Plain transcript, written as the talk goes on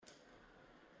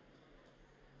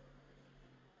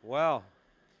Well,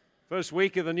 first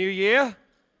week of the new year.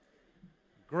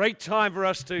 Great time for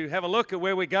us to have a look at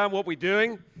where we're going, what we're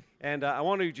doing. And I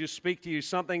want to just speak to you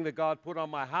something that God put on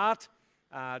my heart,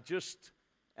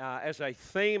 as a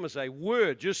theme, as a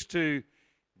word, just to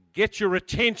get your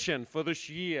attention for this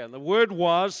year. And the word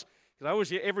was,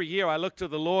 because every year I look to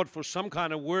the Lord for some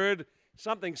kind of word,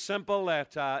 something simple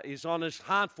that is on His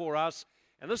heart for us.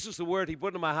 And this is the word He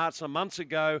put in my heart some months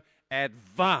ago: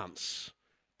 advance.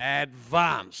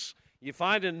 Advance. You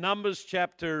find in Numbers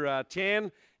chapter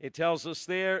 10, it tells us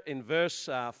there in verse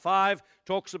 5,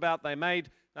 talks about they made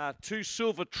two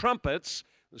silver trumpets.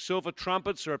 The silver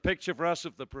trumpets are a picture for us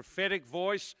of the prophetic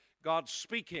voice, God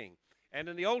speaking. And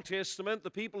in the Old Testament,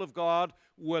 the people of God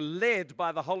were led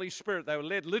by the Holy Spirit. They were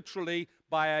led literally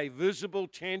by a visible,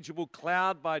 tangible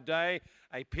cloud by day,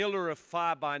 a pillar of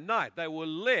fire by night. They were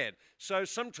led. So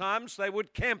sometimes they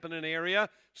would camp in an area,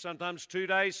 sometimes 2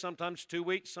 days, sometimes 2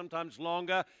 weeks, sometimes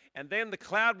longer, and then the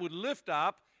cloud would lift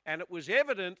up, and it was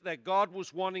evident that God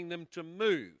was wanting them to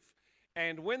move.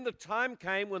 And when the time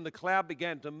came when the cloud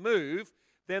began to move,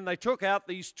 then they took out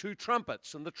these two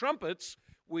trumpets, and the trumpets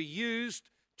were used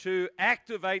to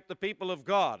activate the people of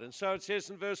God. And so it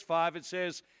says in verse 5, it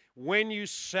says, when you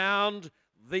sound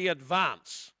the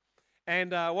advance.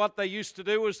 And what they used to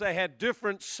do was they had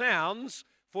different sounds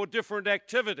for different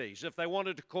activities. If they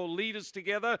wanted to call leaders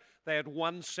together, they had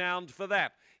one sound for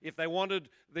that. If they wanted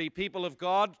the people of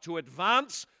God to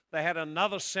advance, they had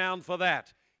another sound for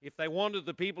that. If they wanted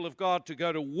the people of God to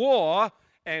go to war,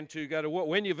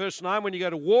 verse 9, when you go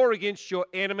to war against your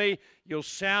enemy, you'll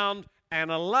sound an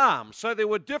alarm. So there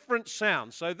were different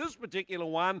sounds. So this particular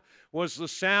one was the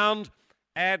sound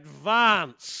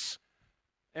advance.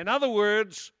 In other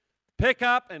words, pick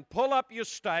up and pull up your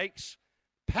stakes,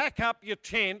 pack up your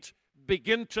tent,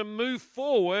 begin to move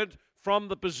forward from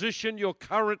the position you're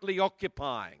currently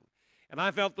occupying. And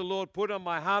I felt the Lord put on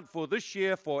my heart for this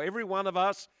year, for every one of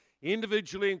us,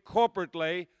 individually and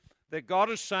corporately, that God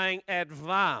is saying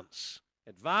advance.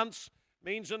 Advance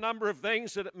means a number of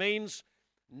things. That it means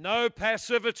no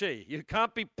passivity. You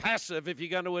can't be passive if you're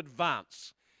going to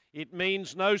advance. It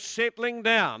means no settling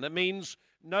down. It means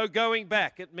no going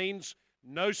back. It means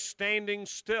no standing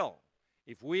still.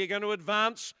 If we are going to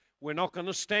advance, we're not going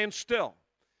to stand still.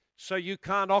 So you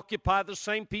can't occupy the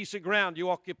same piece of ground you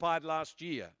occupied last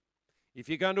year. If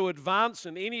you're going to advance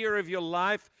in any area of your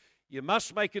life, you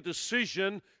must make a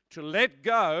decision to let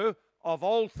go of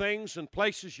old things and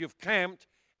places you've camped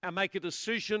and make a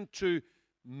decision to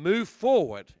move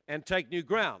forward and take new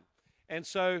ground. And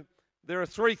so there are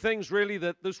three things really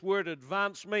that this word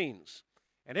advance means.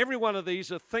 And every one of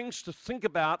these are things to think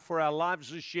about for our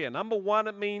lives this year. Number one,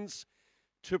 it means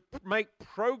to make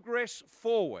progress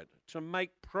forward. To make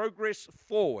progress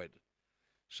forward.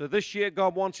 So this year,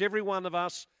 God wants every one of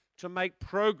us to make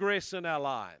progress in our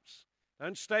lives.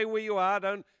 Don't stay where you are.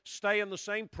 Don't stay in the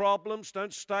same problems.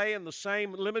 Don't stay in the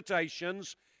same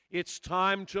limitations. It's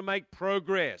time to make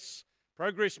progress.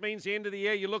 Progress means the end of the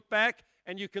year, you look back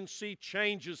and you can see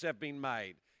changes have been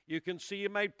made. You can see you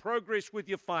made progress with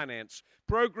your finance,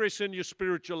 progress in your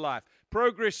spiritual life,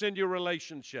 progress in your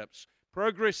relationships,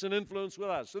 progress and influence with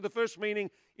others. So the first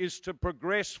meaning is to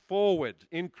progress forward,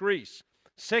 increase.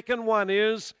 Second one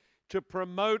is to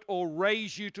promote or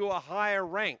raise you to a higher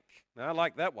rank. Now, I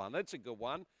like that one. That's a good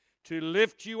one. To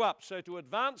lift you up. So to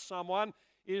advance someone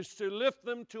is to lift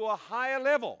them to a higher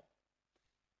level.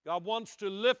 God wants to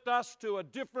lift us to a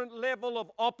different level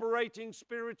of operating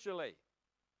spiritually.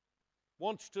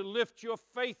 Wants to lift your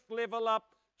faith level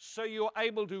up so you're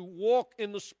able to walk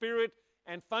in the Spirit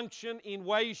and function in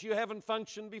ways you haven't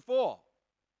functioned before.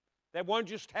 That won't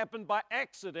just happen by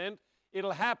accident.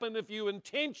 It'll happen if you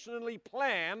intentionally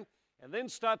plan and then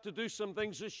start to do some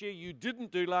things this year you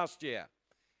didn't do last year.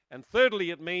 And thirdly,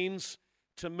 it means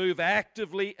to move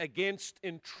actively against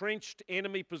entrenched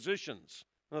enemy positions.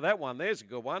 Well, that one, there's a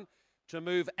good one. To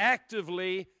move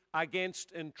actively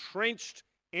against entrenched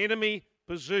enemy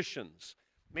positions.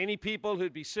 Many people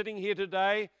who'd be sitting here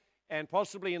today, and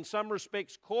possibly in some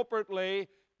respects corporately,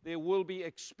 there will be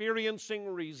experiencing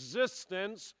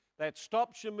resistance that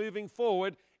stops you moving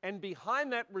forward, and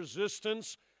behind that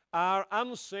resistance are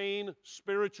unseen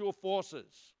spiritual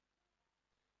forces.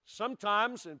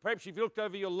 Sometimes, and perhaps you've looked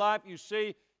over your life, you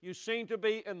see you seem to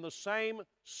be in the same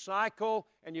cycle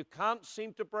and you can't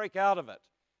seem to break out of it.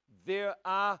 There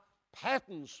are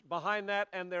patterns behind that,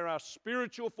 and there are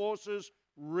spiritual forces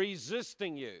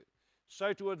resisting you.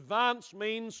 So to advance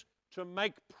means to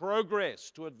make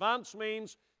progress. To advance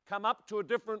means come up to a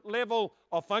different level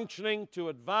of functioning. To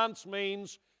advance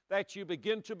means that you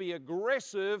begin to be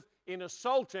aggressive in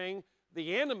assaulting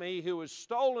the enemy who has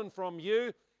stolen from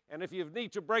you And if you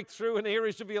need to break through in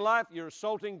areas of your life, you're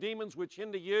assaulting demons which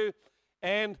hinder you.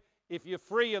 And if you're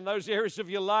free in those areas of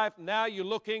your life, now you're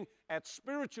looking at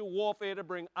spiritual warfare to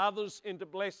bring others into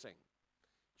blessing.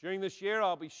 During this year,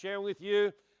 I'll be sharing with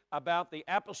you about the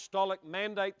apostolic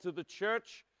mandate to the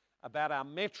church, about our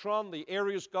metron, the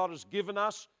areas God has given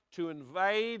us to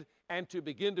invade and to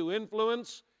begin to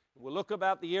influence. We'll look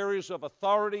about the areas of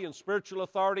authority and spiritual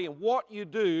authority and what you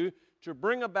do to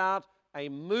bring about a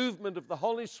movement of the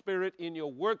Holy Spirit in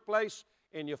your workplace,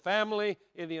 in your family,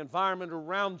 in the environment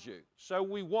around you. So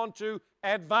we want to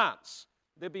advance.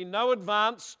 There'll be no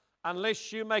advance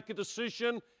unless you make a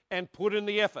decision and put in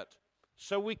the effort.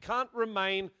 So we can't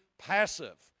remain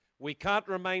passive. We can't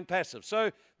remain passive.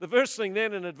 So the first thing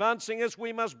then in advancing is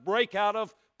we must break out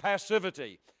of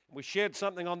passivity. We shared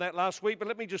something on that last week, but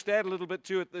let me just add a little bit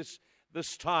to it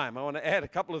this time. I want to add a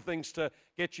couple of things to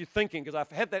get you thinking, because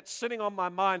I've had that sitting on my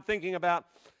mind thinking about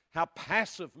how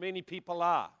passive many people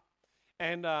are.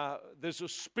 And there's a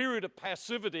spirit of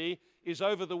passivity is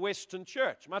over the Western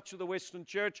church. Much of the Western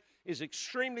church is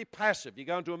extremely passive. You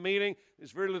go into a meeting,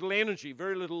 there's very little energy,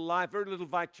 very little life, very little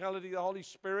vitality of the Holy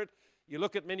Spirit. You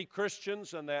look at many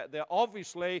Christians, and they're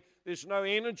obviously, there's no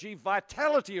energy,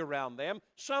 vitality around them.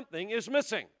 Something is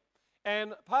missing.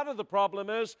 And part of the problem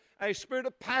is a spirit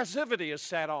of passivity is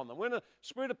sat on them. When a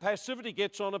spirit of passivity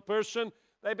gets on a person,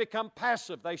 they become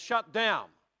passive. They shut down.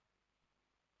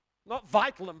 Not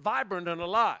vital and vibrant and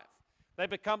alive. They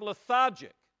become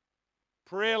lethargic.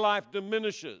 Prayer life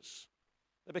diminishes.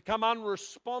 They become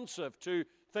unresponsive to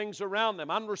things around them,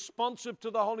 unresponsive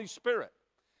to the Holy Spirit.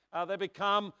 They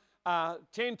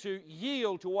tend to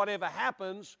yield to whatever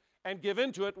happens and give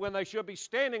into it when they should be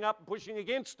standing up and pushing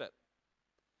against it.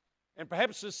 And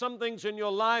perhaps there's some things in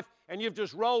your life and you've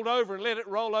just rolled over and let it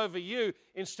roll over you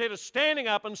instead of standing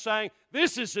up and saying,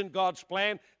 this isn't God's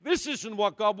plan, this isn't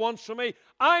what God wants for me,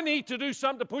 I need to do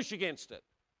something to push against it.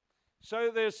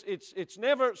 So it's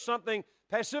never something,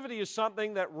 passivity is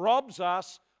something that robs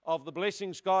us of the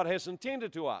blessings God has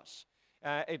intended to us.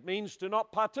 It means to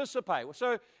not participate.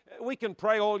 So we can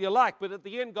pray all you like, but at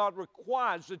the end God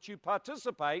requires that you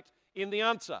participate in the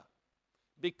answer,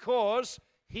 because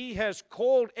He has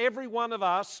called every one of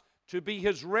us to be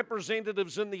His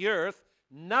representatives in the earth.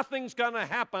 Nothing's going to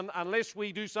happen unless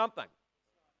we do something.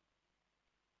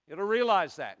 You got to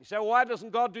realize that. You say, well, why doesn't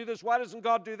God do this? Why doesn't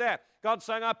God do that? God's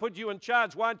saying, I put you in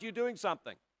charge. Why aren't you doing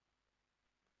something?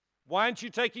 Why aren't you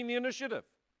taking the initiative?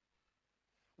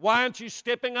 Why aren't you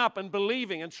stepping up and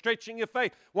believing and stretching your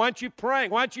faith? Why aren't you praying?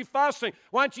 Why aren't you fasting?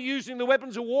 Why aren't you using the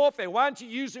weapons of warfare? Why aren't you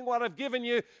using what I've given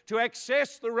you to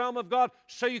access the realm of God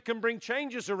so you can bring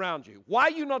changes around you? Why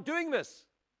are you not doing this?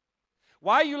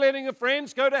 Why are you letting your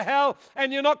friends go to hell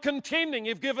and you're not contending?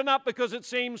 You've given up because it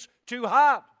seems too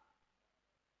hard.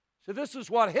 So this is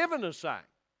what heaven is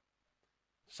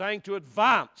saying to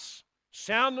advance.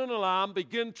 Sound an alarm,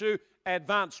 begin to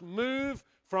advance, move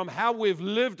from how we've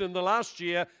lived in the last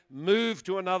year, move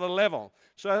to another level.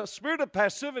 So a spirit of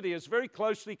passivity is very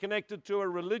closely connected to a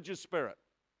religious spirit.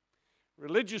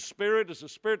 Religious spirit is a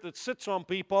spirit that sits on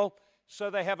people, so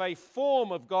they have a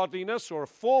form of godliness or a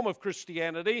form of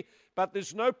Christianity, but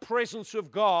there's no presence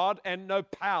of God and no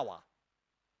power.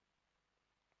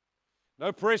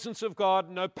 No presence of God,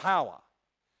 no power.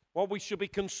 What we should be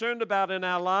concerned about in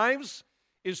our lives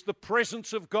is the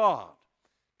presence of God.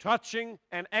 Touching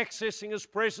and accessing His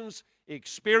presence,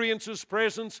 experience His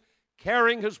presence,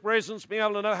 carrying His presence, being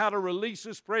able to know how to release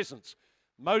His presence.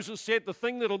 Moses said the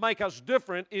thing that will make us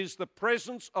different is the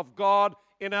presence of God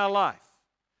in our life.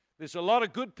 There's a lot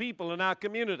of good people in our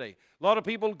community. A lot of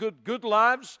people good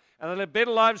lives, and they live better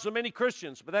lives than many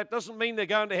Christians. But that doesn't mean they're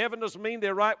going to heaven, doesn't mean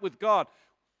they're right with God.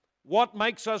 What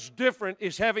makes us different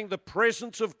is having the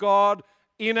presence of God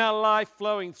in our life,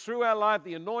 flowing through our life,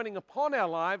 the anointing upon our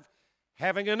life,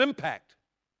 having an impact.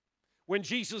 When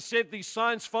Jesus said these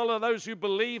signs follow those who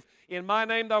believe, in my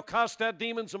name they'll cast out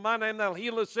demons, in my name they'll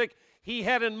heal the sick, He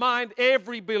had in mind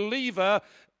every believer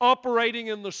operating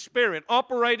in the Spirit,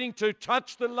 operating to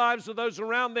touch the lives of those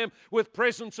around them with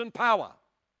presence and power.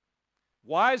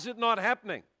 Why is it not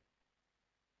happening?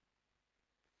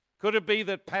 Could it be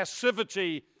that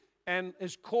passivity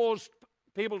has caused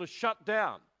people to shut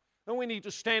down? And we need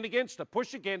to stand against it,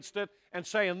 push against it, and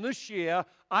say, in this year,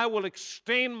 I will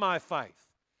extend my faith.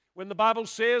 When the Bible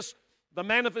says the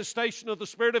manifestation of the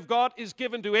Spirit of God is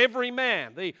given to every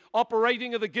man, the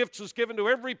operating of the gifts is given to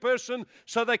every person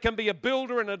so they can be a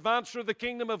builder and advancer of the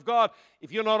kingdom of God.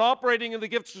 If you're not operating in the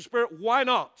gifts of the Spirit, why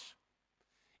not?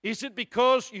 Is it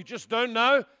because you just don't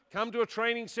know? Come to a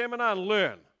training seminar and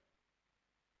learn.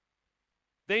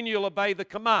 Then you'll obey the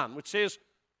command, which says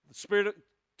the Spirit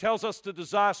tells us to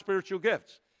desire spiritual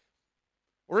gifts.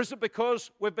 Or is it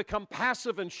because we've become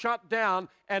passive and shut down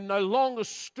and no longer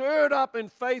stirred up in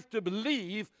faith to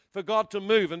believe for God to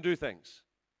move and do things?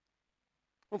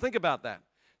 Well, think about that.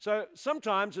 So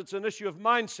sometimes it's an issue of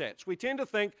mindsets. We tend to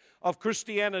think of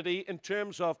Christianity in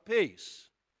terms of peace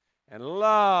and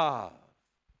love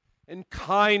and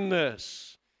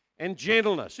kindness and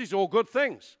gentleness. These are all good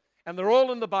things. And they're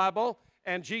all in the Bible,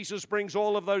 and Jesus brings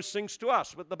all of those things to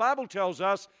us. But the Bible tells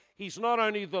us He's not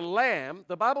only the Lamb,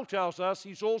 the Bible tells us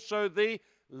He's also the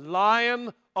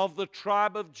Lion of the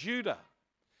tribe of Judah.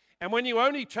 And when you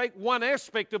only take one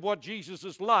aspect of what Jesus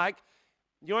is like,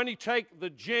 you only take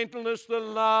the gentleness, the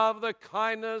love, the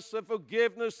kindness, the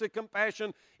forgiveness, the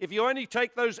compassion. If you only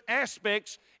take those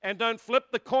aspects and don't flip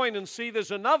the coin and see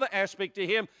there's another aspect to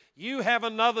Him, you have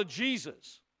another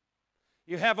Jesus.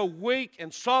 You have a weak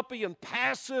and soppy and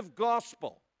passive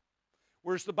gospel.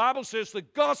 Whereas the Bible says the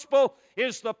gospel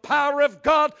is the power of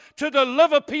God to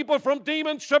deliver people from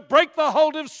demons, to break the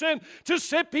hold of sin, to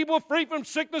set people free from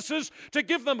sicknesses, to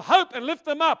give them hope and lift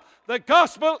them up. The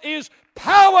gospel is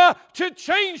power to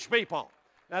change people.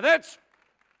 Now that's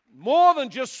more than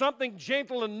just something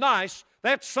gentle and nice.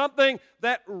 That's something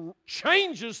that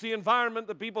changes the environment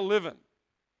that people live in.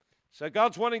 So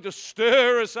God's wanting to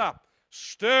stir us up.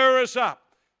 Stir us up.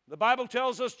 The Bible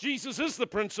tells us Jesus is the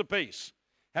Prince of Peace.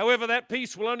 However, that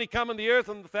peace will only come in the earth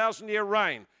in the 1,000-year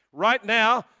reign. Right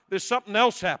now, there's something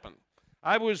else happened.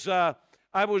 I was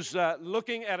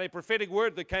looking at a prophetic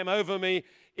word that came over me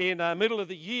in the middle of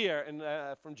the year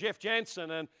from Jeff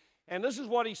Jansen, and this is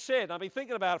what he said. I've been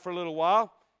thinking about it for a little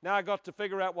while. Now I got to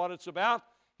figure out what it's about.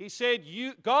 He said,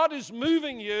 God is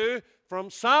moving you from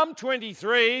Psalm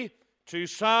 23 to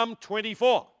Psalm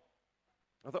 24.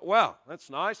 I thought, wow, that's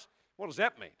nice. What does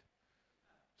that mean?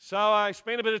 So I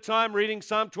spent a bit of time reading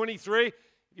Psalm 23.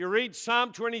 You read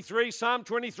Psalm 23. Psalm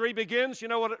 23 begins, you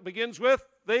know what it begins with?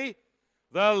 The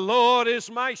Lord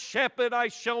is my shepherd, I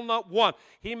shall not want.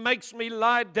 He makes me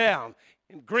lie down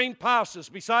in green pastures.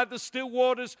 Beside the still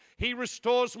waters, He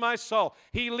restores my soul.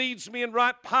 He leads me in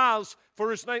right paths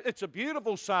for His name. It's a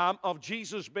beautiful psalm of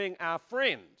Jesus being our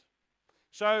friend.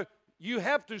 So you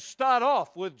have to start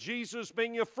off with Jesus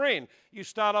being your friend. You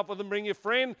start off with Him being your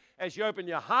friend as you open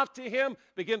your heart to Him,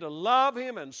 begin to love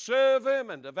Him and serve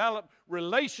Him and develop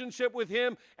relationship with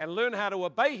Him and learn how to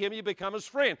obey Him. You become His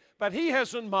friend. But He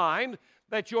has in mind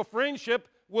that your friendship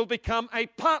will become a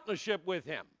partnership with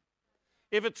Him.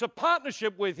 If it's a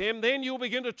partnership with Him, then you'll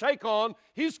begin to take on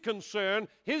His concern,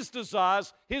 His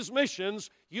desires, His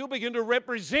missions. You'll begin to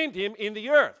represent Him in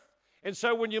the earth. And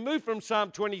so when you move from Psalm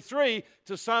 23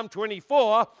 to Psalm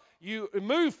 24, you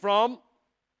move from,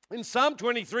 in Psalm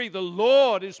 23, the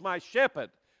Lord is my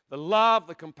shepherd. The love,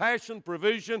 the compassion,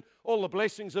 provision, all the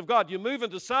blessings of God. You move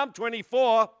into Psalm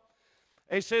 24,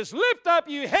 it says, lift up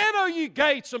you head, O you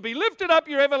gates, and be lifted up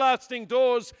your everlasting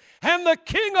doors, and the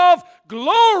King of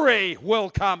glory will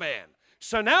come in.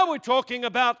 So now we're talking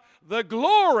about the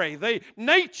glory, the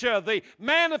nature, the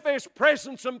manifest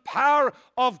presence and power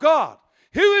of God.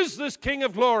 Who is this King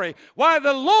of glory? Why,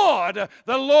 the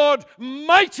Lord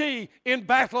mighty in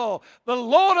battle. The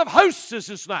Lord of hosts is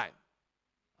His name.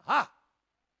 Aha.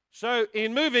 So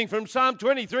in moving from Psalm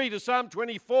 23 to Psalm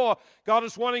 24, God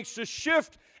is wanting to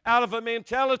shift out of a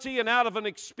mentality and out of an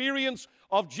experience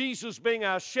of Jesus being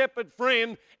our shepherd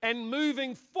friend and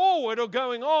moving forward or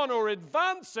going on or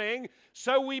advancing,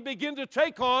 so we begin to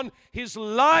take on His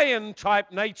lion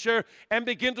type nature and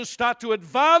begin to start to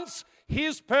advance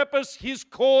His purpose, His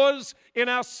cause in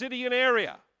our city and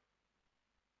area.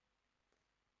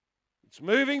 It's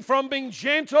moving from being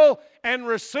gentle and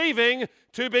receiving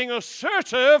to being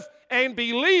assertive and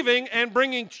believing and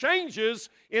bringing changes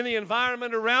in the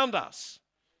environment around us.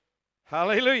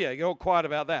 Hallelujah. You're all quiet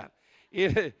about that.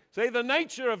 See, the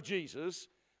nature of Jesus,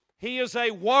 He is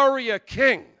a warrior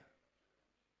king.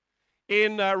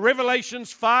 In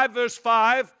Revelations 5, verse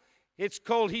 5, it's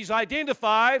called, He's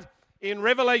identified in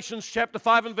Revelations chapter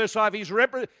 5 and verse 5,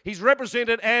 He's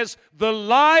represented as the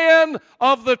Lion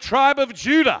of the tribe of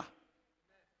Judah.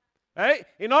 Hey?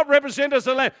 He's not represented as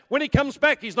a lamb. When He comes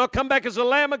back, He's not come back as a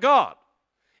Lamb of God.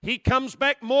 He comes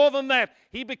back more than that.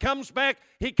 He comes back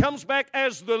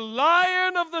as the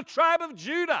Lion of the tribe of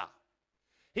Judah.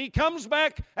 He comes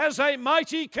back as a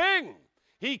mighty king.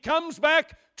 He comes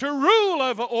back to rule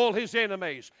over all His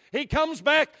enemies. He comes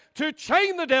back to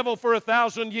chain the devil for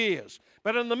 1,000 years.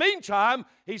 But in the meantime,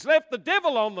 He's left the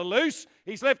devil on the loose.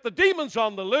 He's left the demons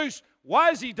on the loose. Why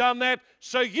has He done that?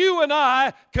 So you and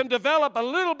I can develop a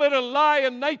little bit of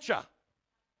lion nature.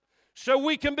 So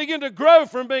we can begin to grow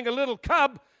from being a little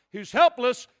cub who's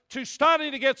helpless to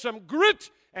starting to get some grit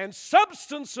and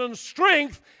substance and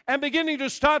strength and beginning to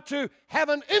start to have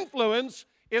an influence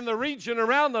in the region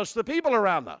around us, the people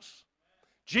around us.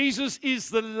 Jesus is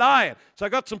the lion. So I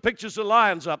got some pictures of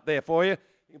lions up there for you.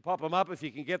 You can pop them up if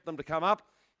you can get them to come up.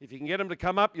 If you can get them to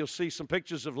come up, you'll see some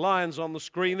pictures of lions on the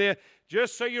screen there.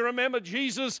 Just so you remember,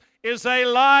 Jesus is a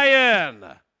lion.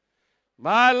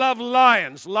 I love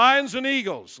lions. Lions and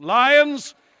eagles.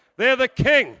 Lions, they're the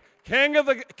king of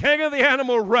the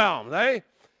animal realm. The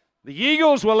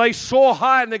eagles, well, they soar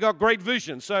high and they got great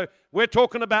vision. So we're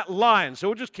talking about lions. So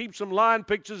we'll just keep some lion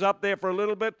pictures up there for a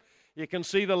little bit. You can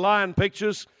see the lion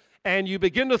pictures, and you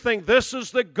begin to think, this is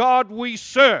the God we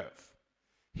serve.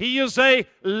 He is a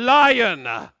lion.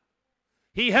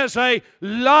 He has a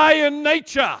lion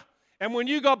nature. And when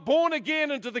you got born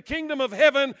again into the kingdom of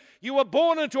heaven, you were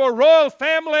born into a royal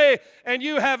family, and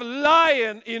you have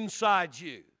lion inside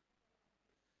you.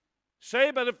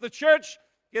 Say, but if the church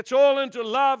gets all into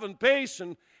love and peace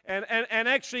and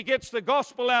actually gets the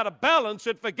gospel out of balance,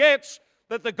 it forgets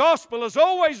that the gospel has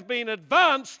always been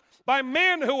advanced by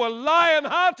men who were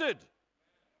lion-hearted.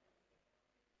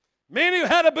 Men who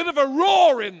had a bit of a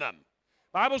roar in them.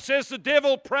 The Bible says the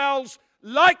devil prowls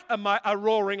like a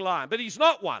roaring lion, but he's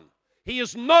not one. He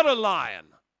is not a lion.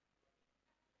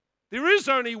 There is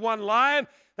only one lion.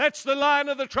 That's the Lion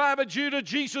of the tribe of Judah,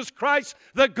 Jesus Christ,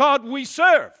 the God we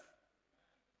serve.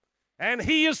 And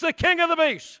He is the King of the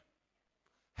beasts.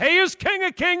 He is King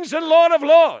of kings and Lord of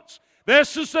lords.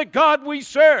 This is the God we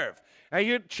serve. And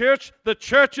you church, the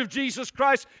church of Jesus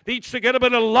Christ needs to get a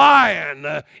bit of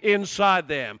lion inside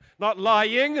them. Not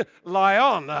lying,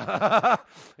 lion.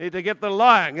 Need to get the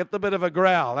lion, get the bit of a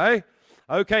growl, eh?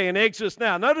 Okay, in Exodus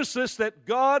now. Notice this, that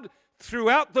God,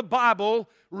 throughout the Bible,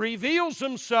 reveals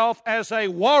Himself as a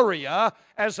warrior,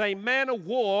 as a man of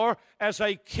war, as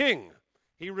a king.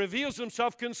 He reveals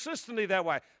Himself consistently that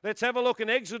way. Let's have a look in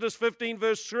Exodus 15,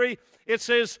 verse 3. It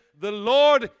says, the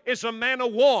Lord is a man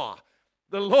of war.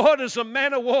 The Lord is a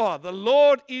man of war. The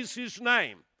Lord is His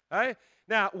name. Okay?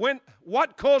 Now,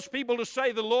 what caused people to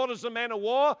say the Lord is a man of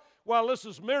war? Well, this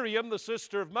is Miriam, the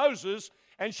sister of Moses,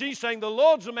 and she's saying the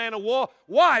Lord's a man of war.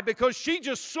 Why? Because she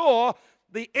just saw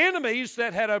the enemies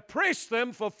that had oppressed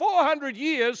them for 400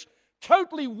 years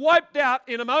totally wiped out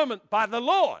in a moment by the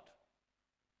Lord.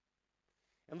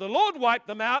 And the Lord wiped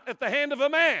them out at the hand of a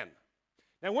man.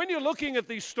 Now, when you're looking at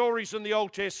these stories in the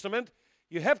Old Testament,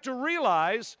 you have to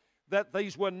realize that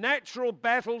these were natural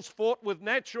battles fought with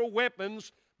natural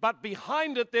weapons, but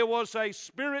behind it there was a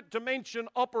spirit dimension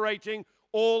operating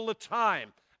all the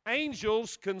time.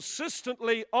 Angels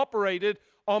consistently operated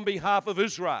on behalf of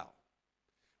Israel.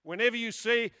 Whenever you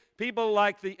see people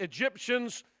like the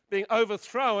Egyptians being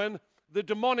overthrown, the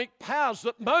demonic powers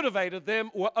that motivated them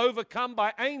were overcome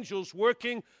by angels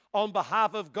working on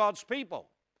behalf of God's people.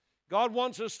 God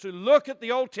wants us to look at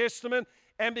the Old Testament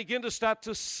and begin to start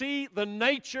to see the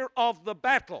nature of the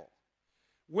battle.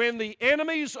 When the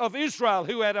enemies of Israel,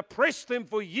 who had oppressed them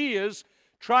for years,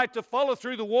 tried to follow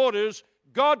through the waters,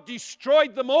 God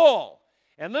destroyed them all.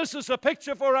 And this is a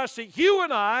picture for us that you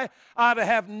and I are to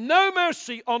have no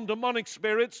mercy on demonic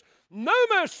spirits, no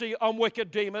mercy on wicked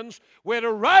demons. We're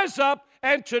to rise up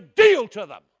and to deal to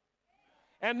them.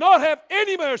 And not have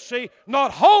any mercy,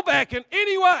 not hold back in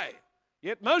any way.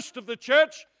 Yet most of the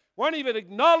church won't even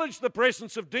acknowledge the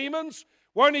presence of demons,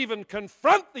 won't even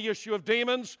confront the issue of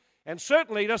demons, and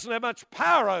certainly doesn't have much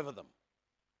power over them.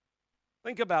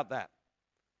 Think about that.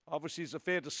 Obviously, it's a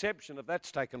fair deception if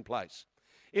that's taken place.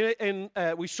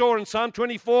 We saw in Psalm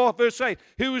 24, verse 8,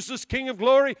 who is this King of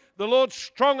glory? The Lord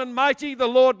strong and mighty, the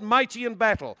Lord mighty in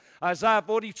battle. Isaiah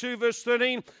 42, verse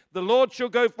 13, the Lord shall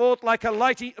go forth like a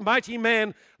mighty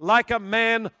man, like a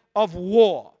man of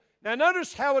war. Now,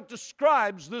 notice how it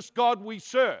describes this God we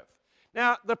serve.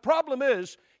 Now, the problem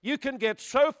is, you can get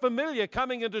so familiar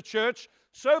coming into church,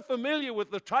 so familiar with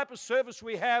the type of service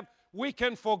we have, we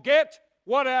can forget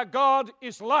what our God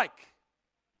is like.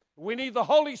 We need the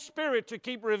Holy Spirit to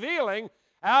keep revealing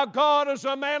our God is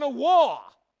a man of war.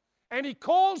 And He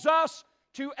calls us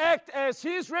to act as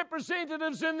His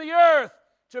representatives in the earth,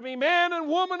 to be man and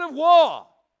woman of war.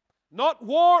 Not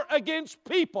war against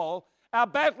people. Our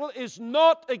battle is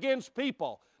not against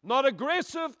people. Not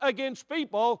aggressive against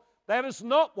people. That is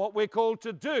not what we're called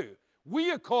to do.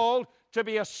 We are called to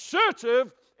be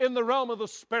assertive in the realm of the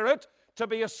Spirit, to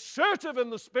be assertive in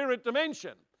the Spirit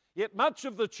dimension. Yet much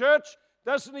of the church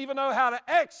doesn't even know how to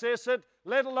access it,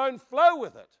 let alone flow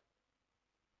with it.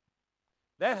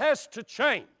 That has to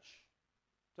change.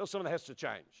 Tell someone that has to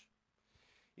change.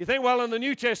 You think, well, in the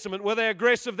New Testament, were they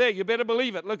aggressive there? You better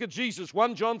believe it. Look at Jesus,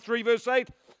 1 John 3, verse 8.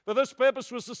 For this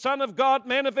purpose was the Son of God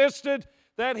manifested,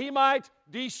 that He might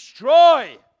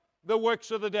destroy the works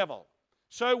of the devil.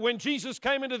 So when Jesus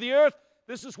came into the earth,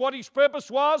 this is what His purpose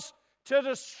was, to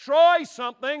destroy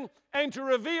something and to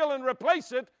reveal and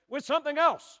replace it with something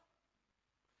else.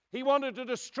 He wanted to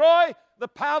destroy the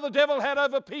power the devil had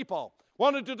over people,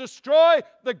 wanted to destroy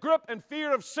the grip and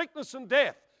fear of sickness and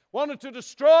death, wanted to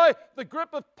destroy the grip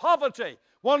of poverty,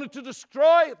 wanted to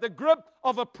destroy the grip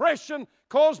of oppression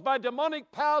caused by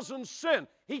demonic powers and sin.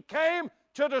 He came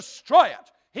to destroy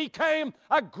it. He came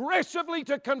aggressively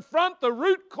to confront the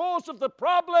root cause of the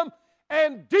problem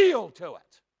and deal to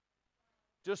it.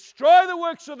 Destroy the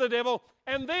works of the devil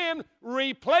and then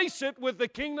replace it with the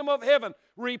kingdom of heaven.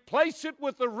 Replace it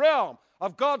with the realm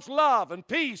of God's love and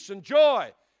peace and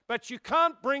joy. But you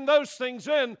can't bring those things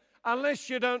in unless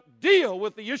you don't deal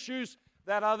with the issues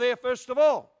that are there first of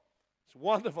all. It's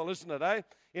wonderful, isn't it, eh?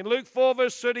 In Luke 4,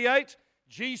 verse 38,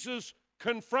 Jesus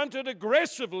confronted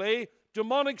aggressively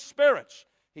demonic spirits.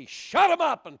 He shut them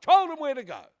up and told them where to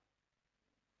go.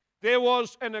 There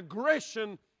was an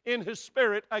aggression in his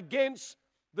spirit against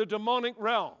the demonic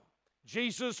realm.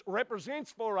 Jesus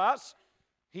represents for us,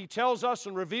 he tells us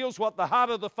and reveals what the heart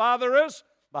of the Father is.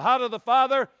 The heart of the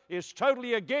Father is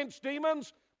totally against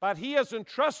demons, but he has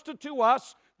entrusted to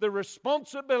us the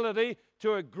responsibility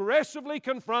to aggressively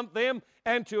confront them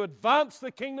and to advance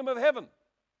the kingdom of heaven.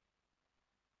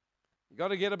 You've got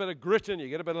to get a bit of grit in you,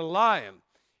 get a bit of lion.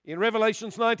 In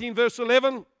Revelations 19, verse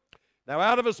 11, now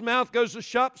out of his mouth goes a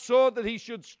sharp sword that he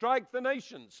should strike the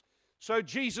nations. So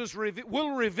Jesus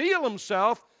will reveal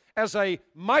himself as a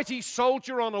mighty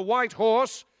soldier on a white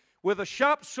horse with a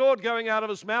sharp sword going out of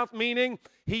his mouth, meaning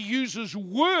he uses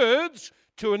words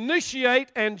to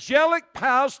initiate angelic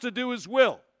powers to do his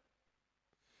will.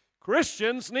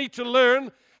 Christians need to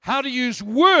learn how to use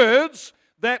words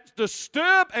that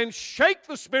disturb and shake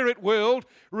the spirit world,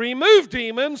 remove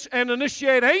demons, and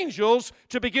initiate angels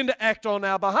to begin to act on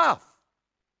our behalf.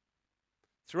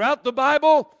 Throughout the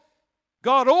Bible,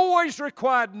 God always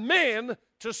required men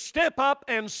to step up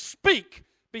and speak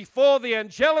before the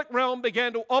angelic realm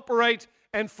began to operate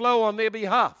and flow on their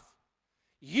behalf.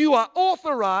 You are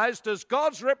authorized as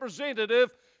God's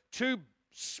representative to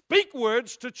speak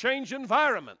words to change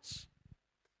environments.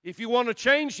 If you want to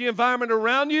change the environment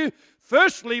around you,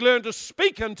 firstly learn to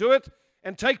speak into it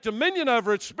and take dominion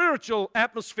over its spiritual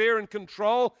atmosphere and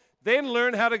control. Then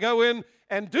learn how to go in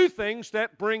and do things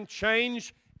that bring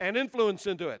change and influence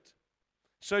into it.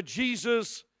 So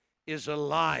Jesus is a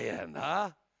lion,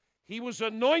 huh? He was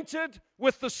anointed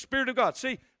with the Spirit of God.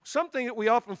 See, something that we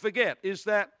often forget is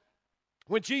that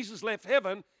when Jesus left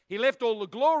heaven, he left all the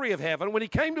glory of heaven. When he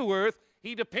came to earth,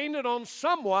 he depended on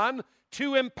someone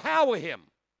to empower him.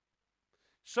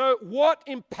 So what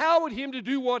empowered him to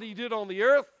do what he did on the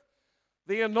earth?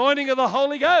 The anointing of the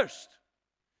Holy Ghost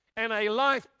and a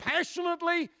life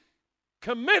passionately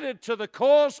committed to the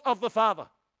cause of the Father.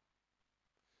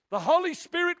 The Holy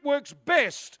Spirit works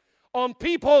best on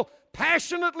people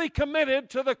passionately committed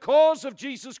to the cause of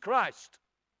Jesus Christ.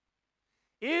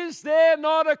 Is there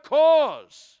not a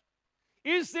cause?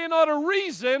 Is there not a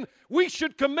reason we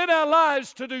should commit our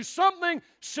lives to do something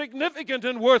significant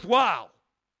and worthwhile?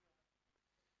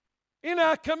 In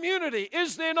our community,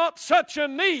 is there not such a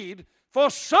need for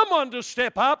someone to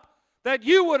step up that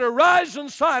you would arise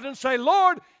inside and say,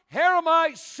 Lord, here am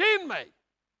I, send me?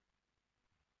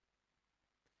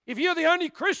 If you're the only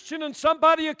Christian in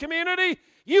somebody or community,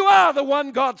 you are the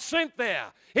one God sent there.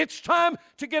 It's time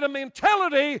to get a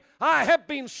mentality, I have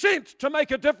been sent to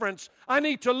make a difference. I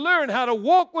need to learn how to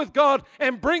walk with God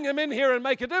and bring Him in here and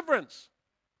make a difference.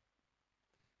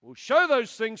 We'll show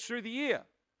those things through the year.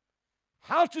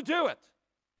 How to do it.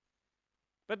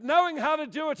 But knowing how to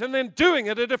do it and then doing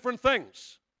it are different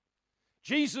things.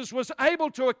 Jesus was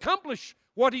able to accomplish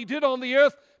what He did on the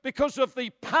earth because of the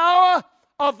power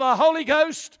of the Holy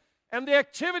Ghost and the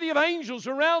activity of angels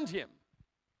around Him.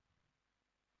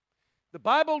 The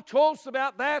Bible talks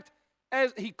about that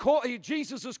as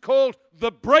Jesus is called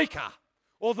the breaker,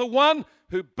 or the one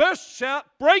who bursts out,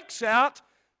 breaks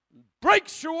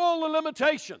through all the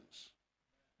limitations.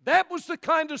 That was the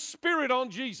kind of spirit on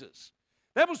Jesus.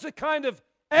 That was the kind of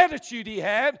attitude He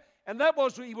had, and that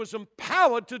was He was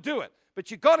empowered to do it. But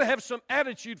you've got to have some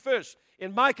attitude first.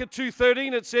 In Micah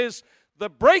 2:13 it says, the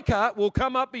breaker will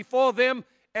come up before them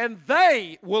and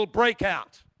they will break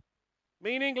out.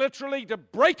 Meaning literally to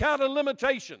break out of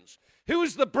limitations. Who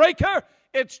is the breaker?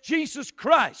 It's Jesus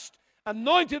Christ,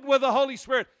 anointed with the Holy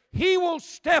Spirit. He will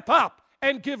step up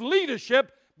and give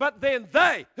leadership, but then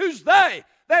they, who's they?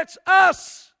 That's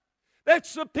us.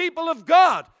 That's the people of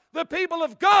God. The people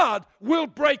of God will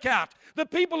break out. The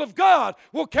people of God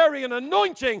will carry an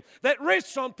anointing that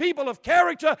rests on people of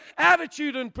character,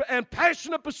 attitude, and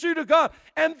passionate pursuit of God,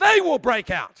 and they will break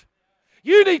out.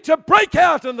 You need to break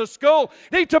out in the school.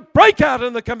 You need to break out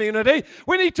in the community.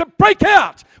 We need to break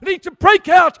out. We need to break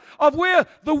out of where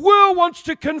the world wants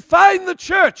to confine the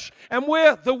church and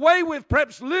where the way we've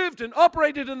perhaps lived and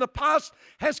operated in the past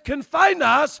has confined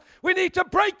us. We need to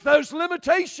break those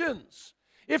limitations.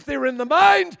 If they're in the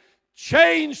mind,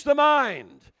 change the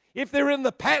mind. If they're in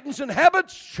the patterns and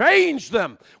habits, change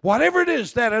them. Whatever it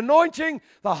is, that anointing,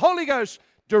 the Holy Ghost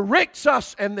directs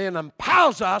us and then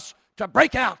empowers us to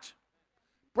break out.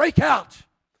 Break out.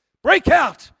 Break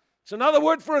out. It's another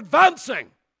word for advancing.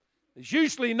 There's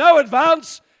usually no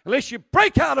advance unless you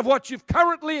break out of what you've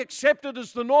currently accepted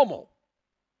as the normal.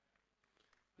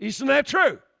 Isn't that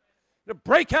true? To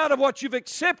break out of what you've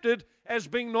accepted as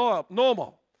being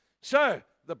normal. So,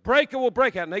 the breaker will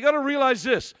break out. Now, you've got to realize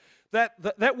this,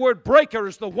 that word breaker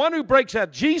is the one who breaks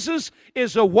out. Jesus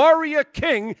is a warrior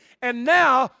king, and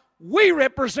now we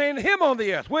represent him on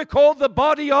the earth. We're called the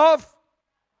body of.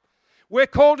 We're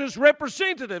called his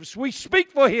representatives. We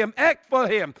speak for him, act for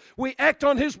him. We act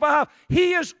on his behalf.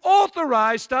 He has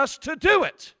authorized us to do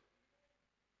it.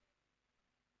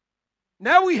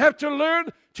 Now we have to learn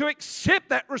to accept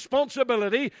that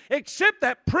responsibility, accept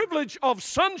that privilege of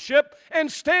sonship, and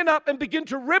stand up and begin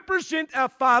to represent our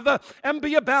Father and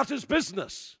be about his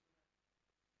business.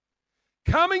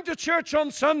 Coming to church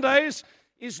on Sundays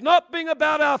is not being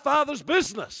about our Father's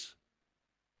business.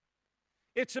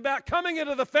 It's about coming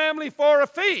into the family for a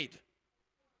feed.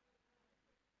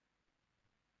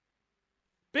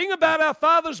 Being about our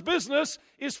Father's business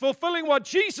is fulfilling what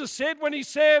Jesus said when he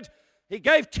said, he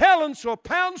gave talents or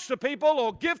pounds to people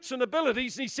or gifts and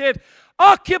abilities. And he said,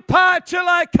 occupy till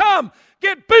I come.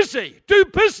 Get busy. Do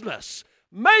business.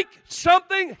 Make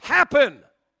something happen.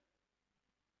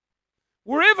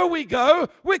 Wherever we go,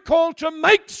 we're called to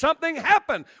make something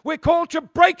happen. We're called to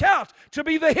break out, to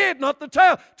be the head, not the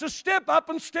tail, to step up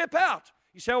and step out.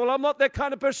 You say, well, I'm not that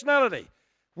kind of personality.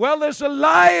 Well, there's a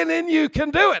lion in you can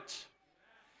do it.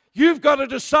 You've got to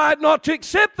decide not to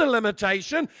accept the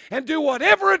limitation and do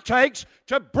whatever it takes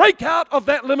to break out of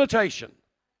that limitation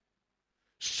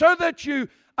so that you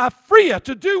are freer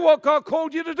to do what God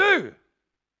called you to do.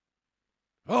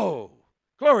 Oh,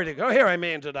 glory to God. Hear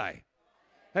amen today.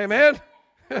 Amen.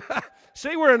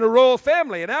 See, we're in a royal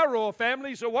family, and our royal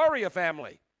family is a warrior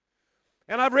family.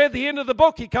 And I've read the end of the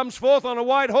book. He comes forth on a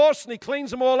white horse, and he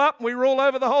cleans them all up, and we rule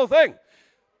over the whole thing.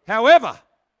 However,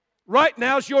 right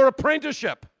now is your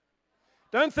apprenticeship.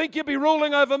 Don't think you'll be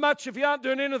ruling over much if you aren't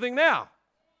doing anything now.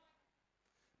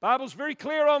 The Bible's very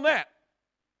clear on that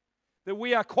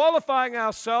we are qualifying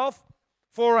ourselves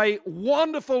for a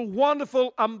wonderful,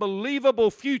 wonderful, unbelievable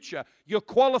future. You're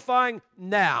qualifying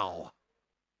now.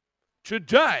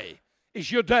 Today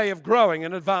is your day of growing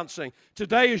and advancing.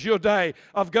 Today is your day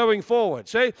of going forward.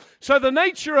 See? So the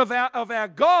nature of our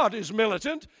God is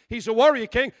militant. He's a warrior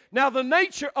king. Now the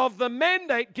nature of the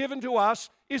mandate given to us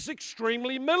is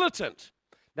extremely militant.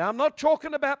 Now I'm not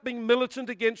talking about being militant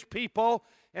against people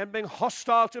and being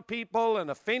hostile to people and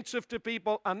offensive to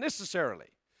people unnecessarily.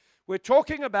 We're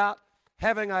talking about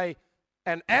having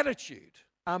an attitude,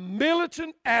 a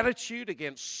militant attitude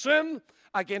against sin,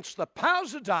 against the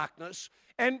powers of darkness,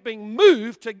 and being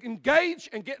moved to engage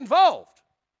and get involved.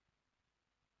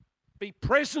 Be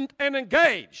present and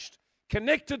engaged,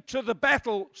 connected to the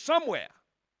battle somewhere.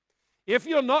 If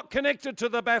you're not connected to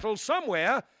the battle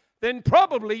somewhere, then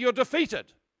probably you're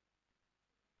defeated.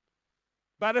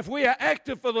 But if we are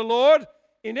active for the Lord,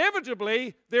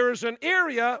 inevitably there is an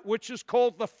area which is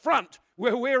called the front,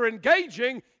 where we're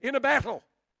engaging in a battle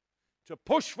to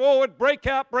push forward, break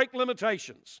out, break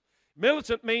limitations.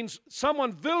 Militant means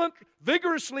someone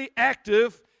vigorously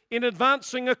active in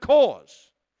advancing a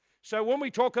cause. So when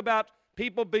we talk about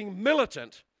people being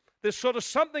militant, there's sort of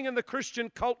something in the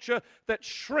Christian culture that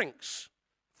shrinks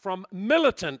from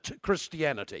militant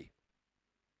Christianity.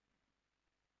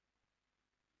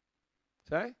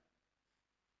 Okay?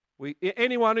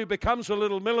 Anyone who becomes a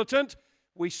little militant,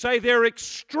 we say they're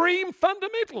extreme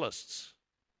fundamentalists.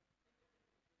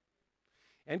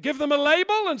 And give them a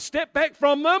label and step back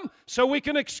from them so we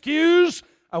can excuse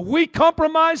a weak,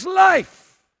 compromised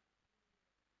life.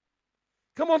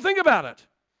 Come on, think about it.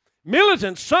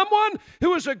 Militant, someone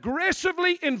who is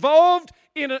aggressively involved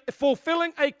in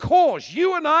fulfilling a cause.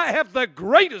 You and I have the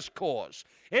greatest cause.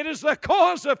 It is the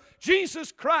cause of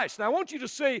Jesus Christ. Now, I want you to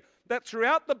see that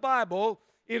throughout the Bible,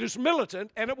 it is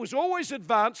militant, and it was always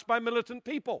advanced by militant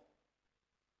people.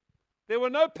 There were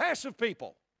no passive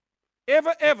people,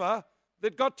 ever,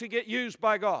 that got to get used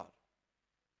by God.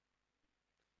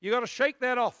 You got to shake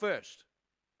that off first.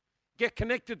 Get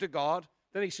connected to God,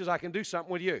 then he says, I can do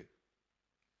something with you.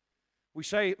 We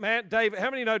say, man, David,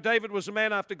 how many know David was a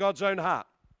man after God's own heart?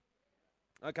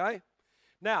 Okay?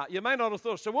 Now, you may not have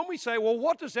thought. So when we say, well,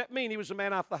 what does that mean? He was a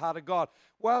man after the heart of God.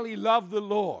 Well, he loved the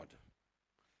Lord.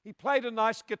 He played a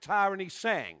nice guitar and he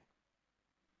sang.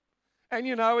 And,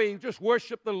 you know, he just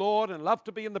worshiped the Lord and loved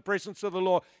to be in the presence of the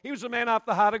Lord. He was a man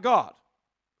after the heart of God.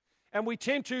 And we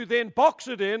tend to then box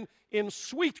it in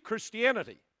sweet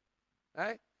Christianity.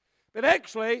 Okay? But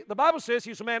actually, the Bible says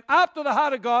he's a man after the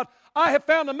heart of God. I have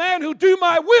found a man who'll do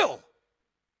my will.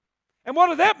 And what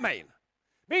did that mean?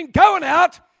 It mean going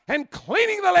out and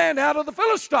cleaning the land out of the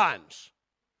Philistines.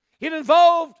 It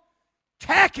involved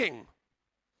attacking.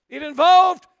 It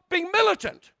involved being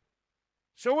militant.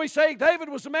 So we say David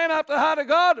was a man after the heart of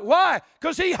God. Why?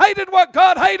 Because he hated what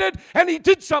God hated and he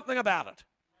did something about it.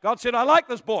 God said, I like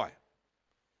this boy.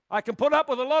 I can put up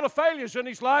with a lot of failures in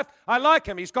his life. I like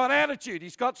him. He's got attitude.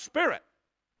 He's got spirit.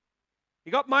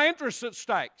 He got my interests at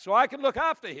stake, so I can look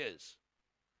after his.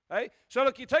 Okay? So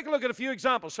look, you take a look at a few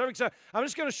examples. So I'm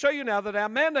just going to show you now that our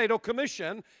mandate or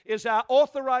commission is our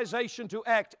authorization to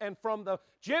act. And from the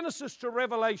Genesis to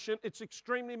Revelation, it's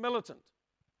extremely militant.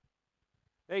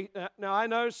 Now, I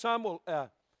know some will,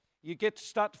 you get to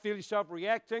start to feel yourself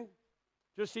reacting.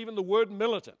 Just even the word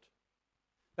militant.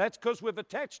 That's because we've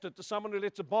attached it to someone who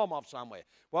lets a bomb off somewhere.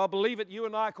 Well, believe it, you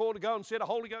and I are called to go and set a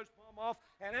Holy Ghost bomb off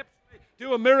and absolutely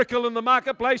do a miracle in the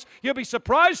marketplace. You'll be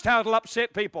surprised how it'll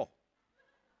upset people.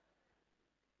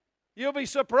 You'll be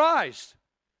surprised.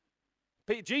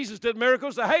 Jesus did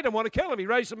miracles. They hate him, want to kill him. He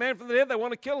raised a man from the dead. They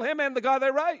want to kill him and the guy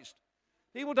they raised.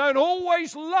 People don't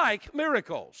always like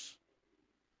miracles.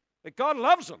 But God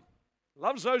loves them.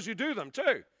 Loves those who do them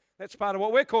too. That's part of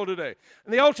what we're called to do.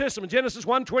 In the Old Testament, Genesis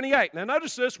 1:28. Now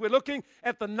notice this. We're looking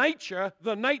at the nature.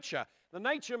 The nature. The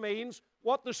nature means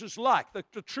what this is like, the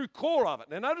true core of it.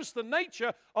 Now notice the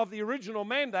nature of the original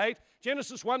mandate.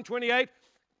 Genesis 1:28.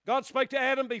 God spoke to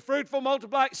Adam, be fruitful,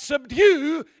 multiply,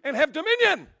 subdue, and have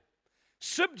dominion.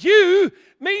 Subdue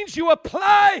means you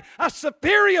apply a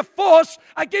superior force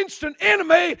against an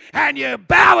enemy and you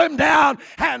bow him down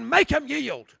and make him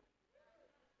yield.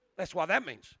 That's what that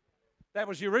means. That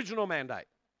was the original mandate.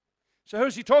 So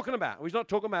who's he talking about? Well, he's not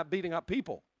talking about beating up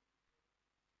people.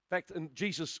 In fact,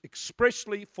 Jesus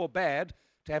expressly forbade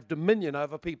to have dominion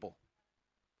over people.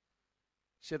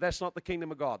 He said that's not the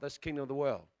kingdom of God. That's the kingdom of the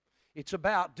world. It's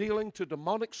about dealing to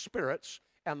demonic spirits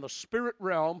and the spirit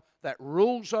realm that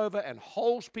rules over and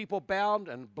holds people bound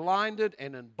and blinded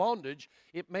and in bondage.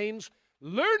 It means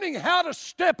learning how to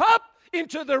step up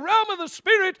into the realm of the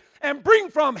spirit and bring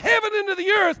from heaven into the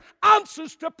earth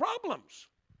answers to problems.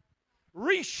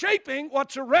 Reshaping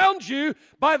what's around you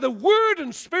by the word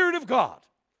and spirit of God.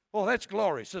 Oh, that's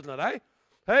glorious, isn't it, eh?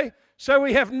 Hey? So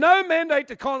we have no mandate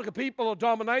to conquer people or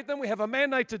dominate them. We have a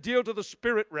mandate to deal to the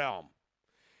spirit realm.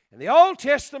 And the Old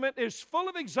Testament is full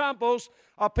of examples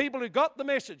of people who got the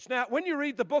message. Now, when you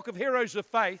read the book of Heroes of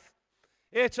Faith,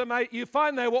 you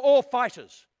find they were all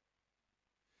fighters.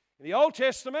 In the Old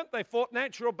Testament, they fought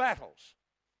natural battles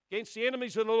against the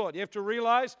enemies of the Lord. You have to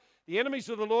realize the enemies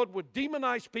of the Lord were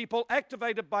demonized people,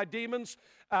 activated by demons,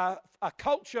 a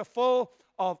culture full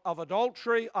of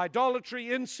adultery,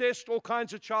 idolatry, incest, all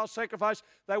kinds of child sacrifice.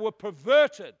 They were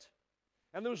perverted.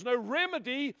 And there was no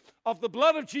remedy of the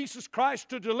blood of Jesus Christ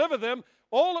to deliver them.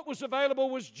 All that was available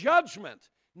was judgment.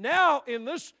 Now, in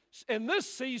this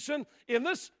season, in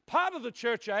this part of the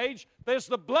church age, there's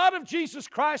the blood of Jesus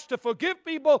Christ to forgive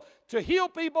people, to heal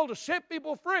people, to set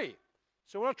people free.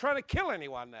 So we're not trying to kill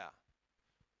anyone now.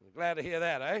 I'm glad to hear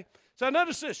that, eh? So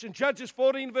notice this in Judges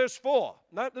 14, verse 4.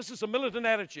 Note, this is a militant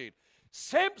attitude.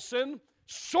 Samson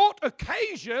sought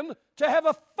occasion to have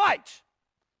a fight.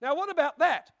 Now, what about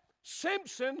that?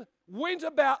 Samson went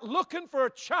about looking for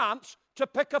a chance to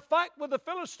pick a fight with the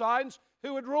Philistines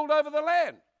who had ruled over the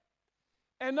land.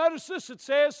 And notice this, it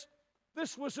says,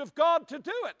 this was of God to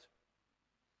do it.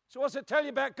 So what's it tell you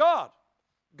about God?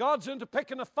 God's into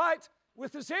picking a fight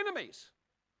with his enemies.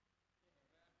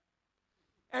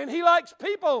 And he likes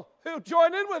people who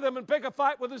join in with him and pick a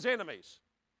fight with his enemies.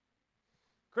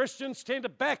 Christians tend to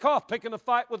back off picking a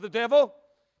fight with the devil.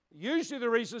 Usually the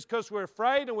reason is because we're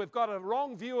afraid and we've got a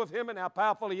wrong view of him and how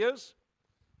powerful he is.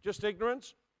 Just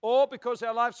ignorance. Or because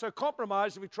our life's so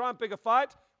compromised, if we try and pick a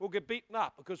fight, we'll get beaten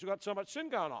up because we've got so much sin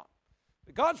going on.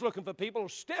 But God's looking for people who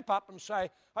step up and say,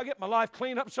 I get my life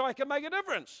cleaned up so I can make a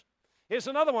difference. Here's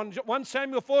another one, 1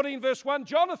 Samuel 14, verse 1,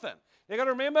 Jonathan. You've got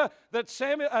to remember that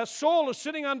Saul is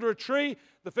sitting under a tree.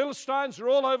 The Philistines are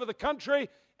all over the country.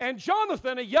 And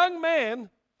Jonathan, a young man,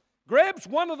 grabs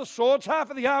one of the swords, half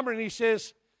of the armor, and he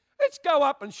says, let's go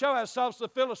up and show ourselves to the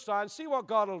Philistines, see what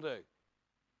God will do.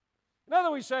 In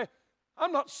other words, say,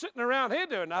 I'm not sitting around here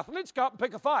doing nothing. Let's go up and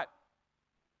pick a fight.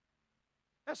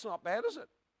 That's not bad, is it?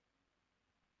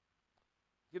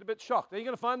 Get a bit shocked. Are you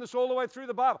going to find this all the way through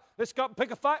the Bible? Let's go and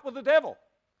pick a fight with the devil.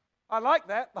 I like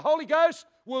that. The Holy Ghost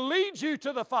will lead you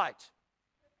to the fight.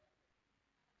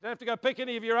 You don't have to go pick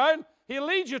any of your own. He'll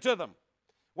lead you to them.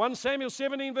 1 Samuel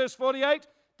 17, verse 48,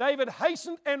 David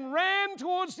hastened and ran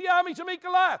towards the army to meet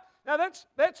Goliath. Now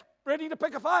that's ready to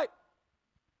pick a fight.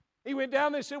 He went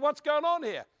down there and said, what's going on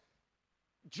here?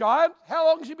 Giant, how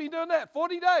long has he been doing that?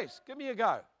 40 days. Give me a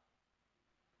go.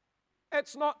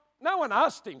 No one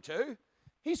asked him to.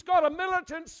 He's got a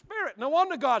militant spirit. No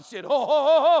wonder God said,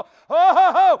 that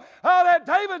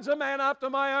David's a man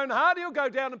after my own heart. He'll go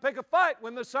down and pick a fight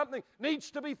when there's something needs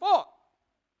to be fought.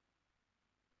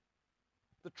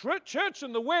 The church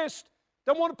in the West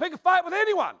don't want to pick a fight with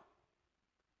anyone.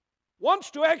 Wants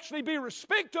to actually be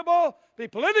respectable, be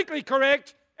politically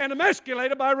correct, and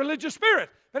emasculated by a religious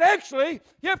spirit. But actually,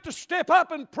 you have to step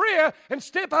up in prayer and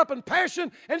step up in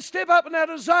passion and step up in our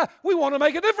desire. We want to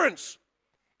make a difference.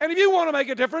 And if you want to make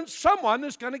a difference, someone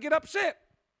is going to get upset.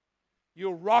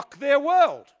 You'll rock their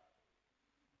world.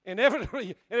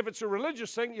 Inevitably, and if it's a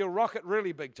religious thing, you'll rock it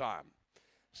really big time.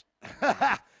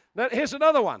 Now, here's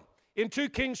another one. In 2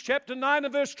 Kings chapter 9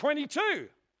 and verse 22,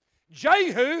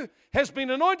 Jehu has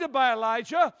been anointed by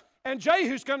Elijah, and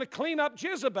Jehu's going to clean up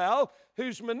Jezebel,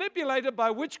 who's manipulated by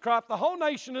witchcraft the whole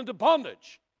nation into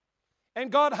bondage.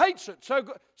 And God hates it.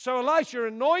 So Elijah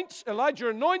anoints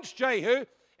Jehu,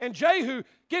 and Jehu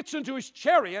gets into his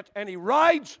chariot and he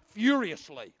rides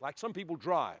furiously, like some people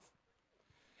drive.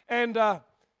 And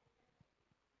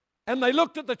they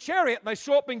looked at the chariot and they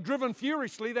saw it being driven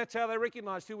furiously. That's how they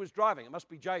recognized who was driving. It must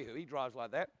be Jehu. He drives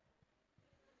like that.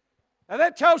 And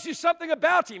that tells you something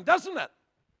about him, doesn't it?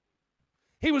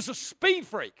 He was a speed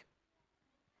freak.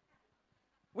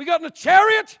 We got in a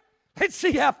chariot. Let's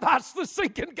see how fast this thing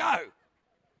can go.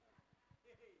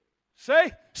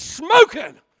 See?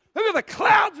 Smoking. Look at the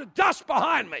clouds of dust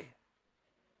behind me.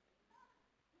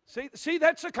 See,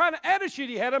 that's the kind of attitude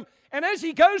he had him. And as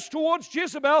he goes towards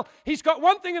Jezebel, he's got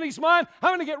one thing in his mind. I'm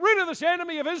going to get rid of this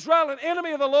enemy of Israel and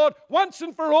enemy of the Lord once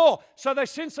and for all. So they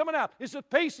send someone out. Is it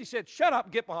peace? He said, shut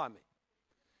up, get behind me.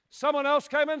 Someone else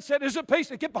came in and said, is it peace?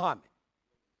 Get behind me.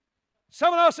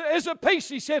 Someone else said, is it peace?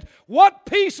 He said, what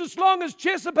peace as long as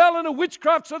Jezebel and her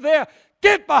witchcrafts are there?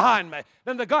 Get behind me.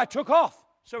 Then the guy took off.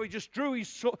 So he just drew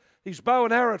his bow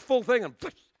and arrow at full thing and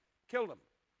killed him.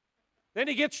 Then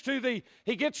he gets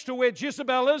to where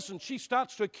Jezebel is, and she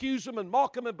starts to accuse him and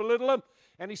mock him and belittle him.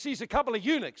 And he sees a couple of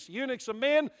eunuchs. Eunuchs are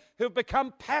men who have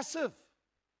become passive.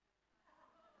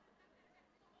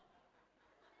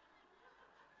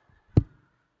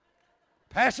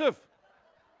 Passive.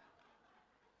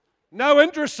 No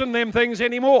interest in them things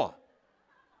anymore.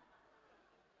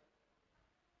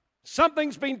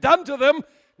 Something's been done to them.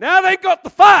 Now they've got the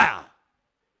fire.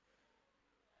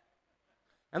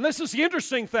 And this is the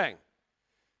interesting thing.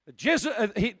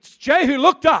 Jehu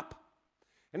looked up,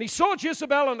 and he saw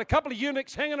Jezebel and a couple of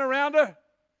eunuchs hanging around her.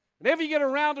 Whenever you get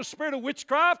around a spirit of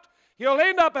witchcraft, you'll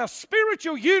end up a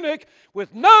spiritual eunuch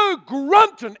with no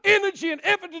grunt and energy and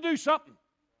effort to do something.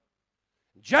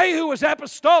 Jehu was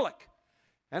apostolic,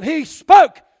 and he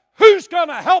spoke, who's going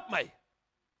to help me?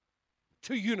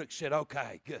 2 eunuchs said,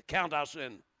 okay, count us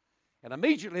in. And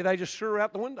immediately they just threw her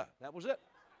out the window. That was it.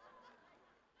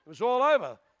 It was all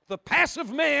over. The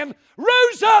passive man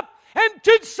rose up and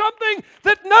did something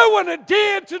that no one had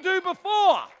dared to do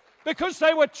before because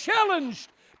they were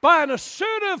challenged by an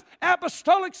assertive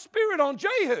apostolic spirit on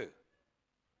Jehu.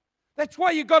 That's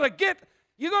why you've got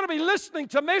to be listening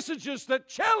to messages that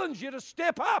challenge you to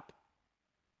step up.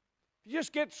 If you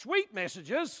just get sweet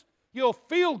messages, you'll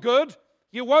feel good,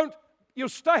 you'll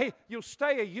stay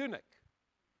a eunuch.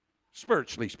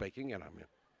 Spiritually speaking,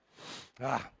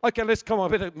 Okay, let's come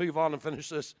on, I better move on and finish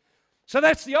this. So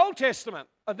that's the Old Testament,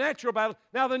 a natural battle.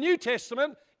 Now the New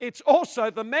Testament, it's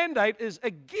also, the mandate is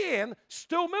again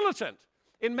still militant.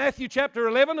 In Matthew chapter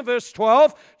 11 and verse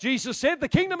 12, Jesus said, the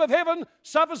kingdom of heaven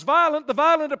suffers violent, the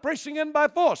violent are pressing in by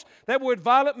force. That word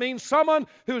violent means someone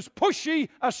who's pushy,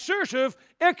 assertive,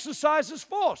 exercises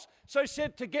force. So he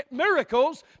said to get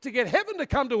miracles, to get heaven to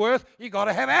come to earth, you've got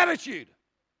to have attitude.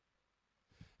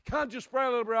 Can't just pray a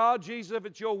little bit, oh, Jesus, if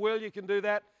it's your will, you can do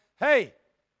that. Hey,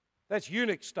 that's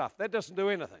eunuch stuff. That doesn't do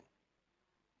anything.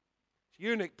 It's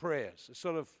eunuch prayers. It's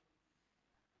sort of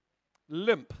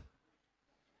limp.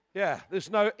 Yeah, there's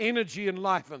no energy and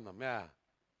life in them. Yeah.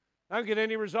 Don't get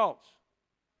any results.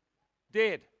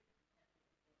 Dead.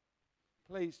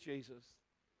 Please, Jesus.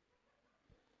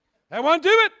 They won't do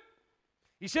it.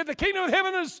 He said the kingdom of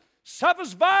heaven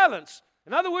suffers violence.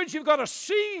 In other words, you've got to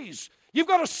seize. You've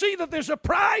got to see that there's a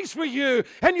prize for you,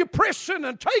 and you press in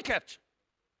and take it.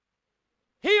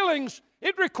 healings,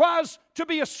 it requires to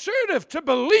be assertive, to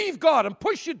believe God and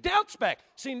push your doubts back.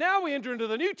 See, now we enter into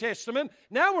the New Testament.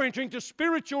 Now we're entering to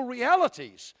spiritual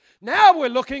realities. Now we're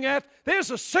looking at, there's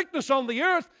a sickness on the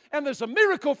earth and there's a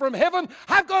miracle from heaven.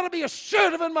 I've got to be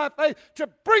assertive in my faith to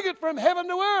bring it from heaven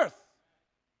to earth.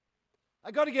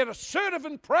 I've got to get assertive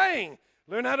in praying.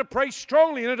 Learn how to pray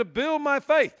strongly and to build my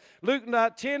faith. Luke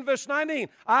 10 verse 19.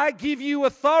 I give you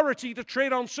authority to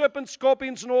tread on serpents,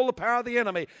 scorpions, and all the power of the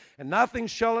enemy, and nothing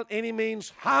shall at any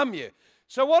means harm you.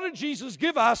 So what did Jesus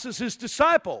give us as his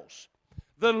disciples?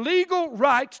 The legal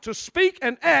right to speak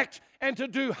and act and to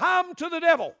do harm to the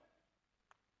devil.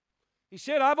 He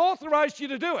said, I've authorized you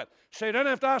to do it. So you don't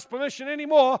have to ask permission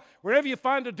anymore. Wherever you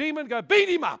find a demon, go beat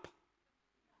him up.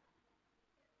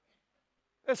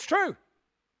 That's true.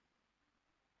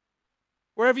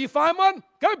 Wherever you find one,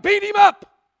 go beat him up.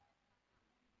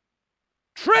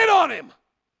 Tread on him.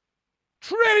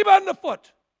 Tread him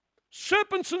underfoot.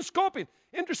 Serpents and scorpions.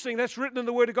 Interesting, that's written in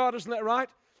the Word of God, isn't that right?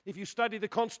 If you study the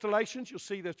constellations, you'll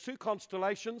see there's 2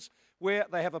 constellations where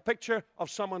they have a picture of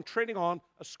someone treading on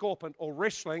a scorpion or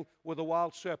wrestling with a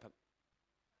wild serpent.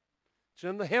 It's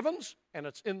in the heavens and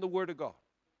it's in the Word of God.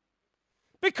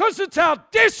 Because it's our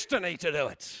destiny to do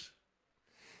it.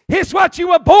 It's what you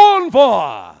were born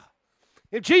for.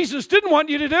 If Jesus didn't want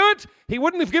you to do it, he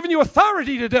wouldn't have given you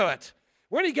authority to do it.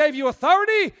 When he gave you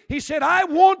authority, he said, I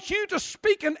want you to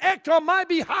speak and act on my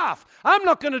behalf. I'm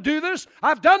not going to do this.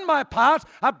 I've done my part.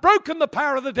 I've broken the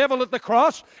power of the devil at the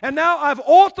cross. And now I've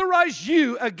authorized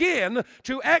you again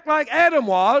to act like Adam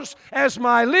was as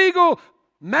my legal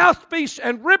mouthpiece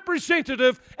and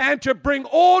representative and to bring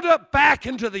order back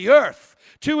into the earth.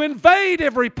 To invade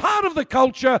every part of the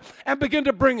culture and begin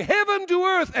to bring heaven to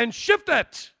earth and shift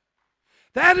it.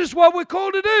 That is what we're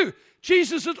called to do.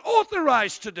 Jesus is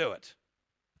authorized to do it.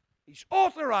 He's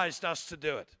authorized us to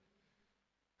do it.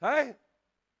 Hey?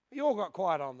 You all got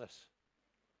quiet on this.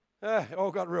 You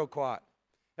all got real quiet.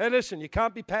 Hey, listen, you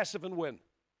can't be passive and win.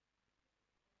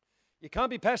 You can't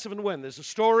be passive and win. There's a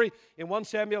story in 1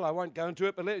 Samuel. I won't go into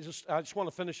it, but I just want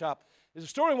to finish up. There's a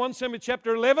story in 1 Samuel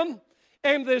chapter 11.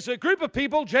 And there's a group of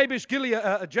people, Jabesh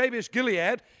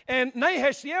Gilead, and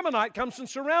Nahash the Ammonite comes and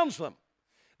surrounds them.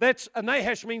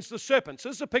 Nahash means the serpents.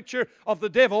 This is a picture of the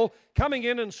devil coming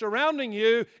in and surrounding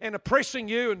you and oppressing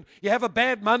you, and you have a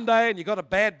bad Monday and you got a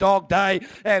bad dog day,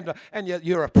 and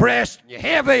you're oppressed, and you're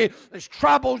heavy, there's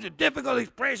troubles, there's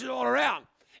difficulties, pressures all around.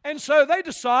 And so they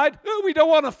decide, we don't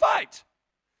want to fight.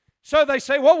 So they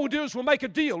say, what we'll do is we'll make a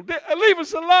deal. Leave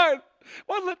us alone.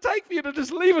 What will it take for you to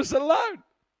just leave us alone?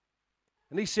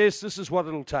 And he says, this is what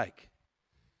it'll take.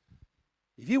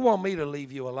 If you want me to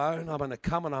leave you alone, I'm going to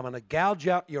come and I'm going to gouge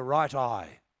out your right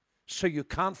eye so you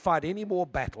can't fight any more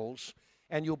battles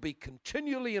and you'll be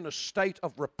continually in a state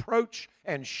of reproach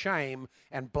and shame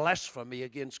and blasphemy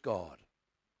against God.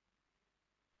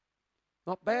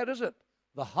 Not bad, is it?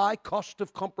 The high cost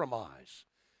of compromise.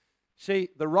 See,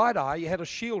 the right eye, you had a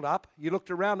shield up, you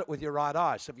looked around it with your right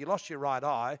eye. So if you lost your right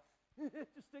eye, just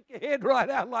stick your head right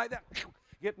out like that.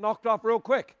 Get knocked off real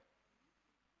quick.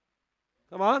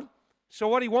 Come on. So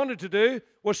what he wanted to do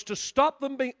was to stop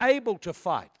them being able to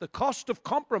fight. The cost of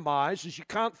compromise is you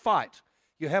can't fight.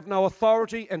 You have no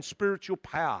authority and spiritual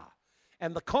power.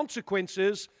 And the consequence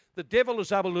is the devil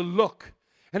is able to look.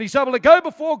 And he's able to go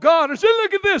before God and say,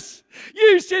 look at this.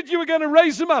 You said you were going to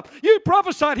raise him up. You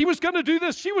prophesied he was going to do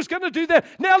this. She was going to do that.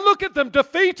 Now look at them,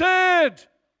 defeated.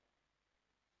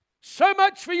 So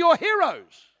much for your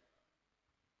heroes.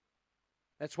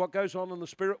 That's what goes on in the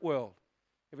spirit world.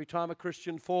 Every time a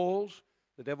Christian falls,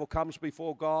 the devil comes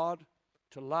before God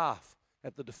to laugh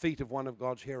at the defeat of one of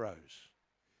God's heroes.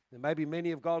 There may be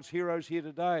many of God's heroes here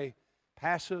today,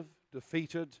 passive,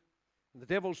 defeated, and the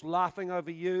devil's laughing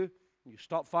over you. You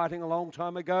stopped fighting a long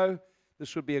time ago.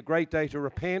 This would be a great day to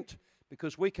repent,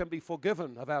 because we can be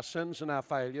forgiven of our sins and our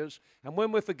failures. And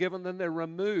when we're forgiven, then they're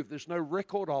removed. There's no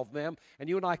record of them. And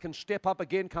you and I can step up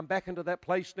again, come back into that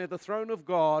place near the throne of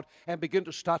God, and begin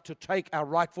to start to take our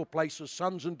rightful place as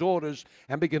sons and daughters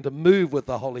and begin to move with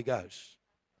the Holy Ghost.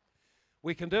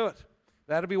 We can do it.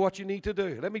 That'll be what you need to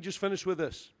do. Let me just finish with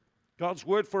this. God's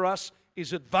word for us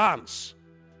is advance.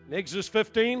 In Exodus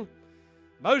 15,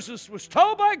 Moses was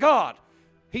told by God,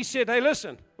 he said, hey,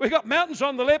 listen, we've got mountains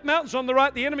on the left, mountains on the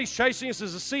right. The enemy's chasing us.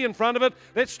 There's a sea in front of it.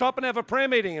 Let's stop and have a prayer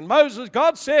meeting. And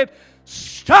God said,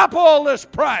 stop all this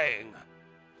praying.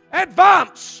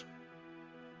 Advance.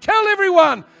 Tell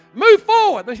everyone, move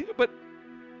forward. But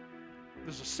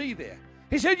there's a sea there.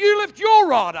 He said, you lift your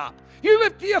rod up. You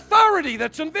lift the authority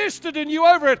that's invested in you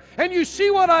over it. And you see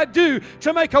what I do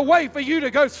to make a way for you to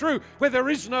go through where there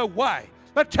is no way.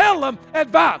 But tell them,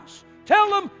 advance. Tell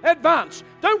them, advance.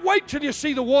 Don't wait till you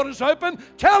see the waters open.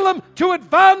 Tell them to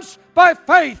advance by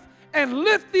faith and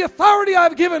lift the authority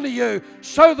I've given to you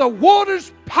so the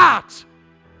waters part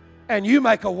and you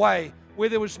make a way where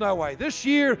there was no way. This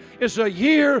year is a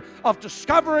year of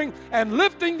discovering and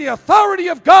lifting the authority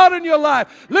of God in your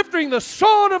life, lifting the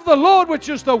sword of the Lord, which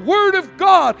is the Word of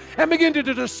God, and begin to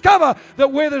discover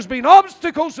that where there's been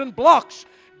obstacles and blocks,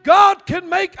 God can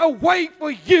make a way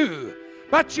for you.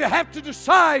 But you have to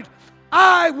decide,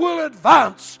 I will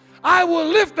advance. I will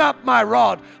lift up my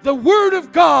rod, the Word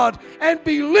of God, and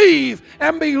believe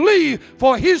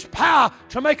for His power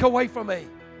to make a way for me.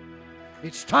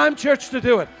 It's time, church, to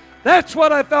do it. That's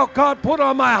what I felt God put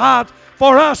on my heart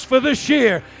for us for this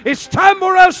year. It's time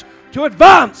for us to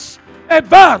advance,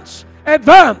 advance,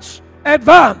 advance,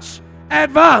 advance,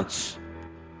 advance.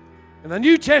 In the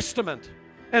New Testament,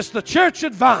 as the church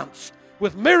advanced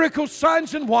with miracles,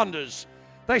 signs, and wonders,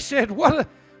 they said,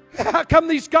 how come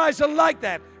these guys are like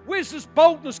that? Where's this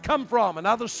boldness come from? And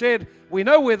others said, we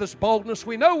know where this boldness,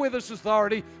 we know where this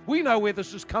authority, we know where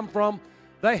this has come from.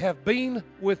 They have been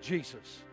with Jesus.